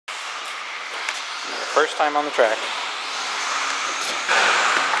First time on the track.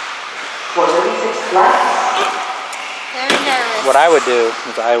 Very nervous. What I would do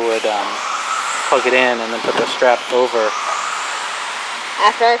is I would plug it in and then put the strap over.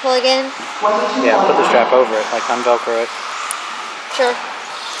 After I plug in? Yeah, put the strap over it, like unvelcro it. Sure.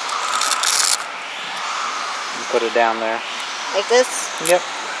 And put it down there. Like this? Yep.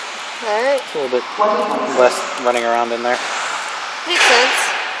 Alright. It's a little bit less running around in there. Makes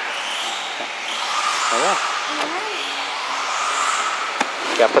sense. Oh yeah. Alright.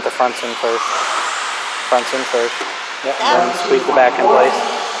 You gotta put the fronts in first. Fronts in first. Yep, and then squeeze the back in place.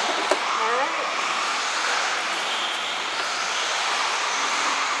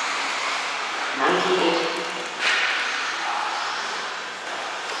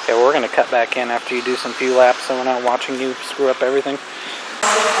 Okay, well, we're going to cut back in after you do some few laps so we're not watching you screw up everything.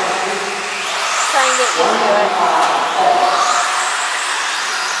 Try and get into it.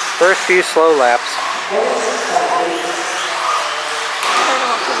 First few slow laps. Turn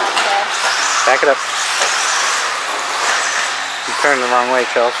on too much there. Back it up. You turned the wrong way,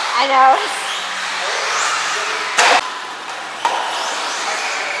 Chelsea. I know.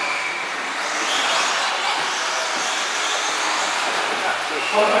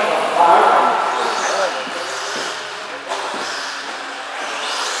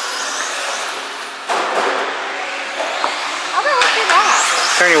 How the heck did that?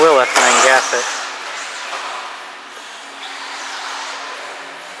 Turn your wheel left and then gas it.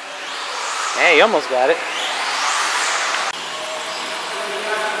 Hey, you almost got it.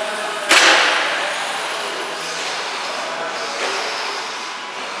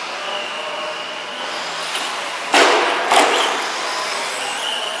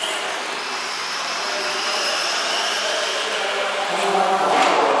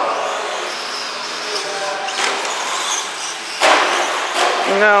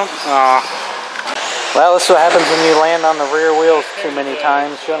 No. Aw. Well, this is what happens when you land on the rear wheels too many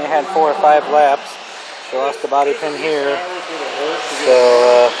times. She only had 4 or 5 laps. She lost the body pin here.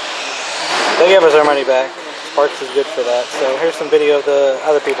 So, they gave us our money back. Parts is good for that. So, here's some video of the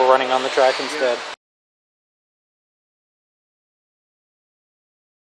other people running on the track instead.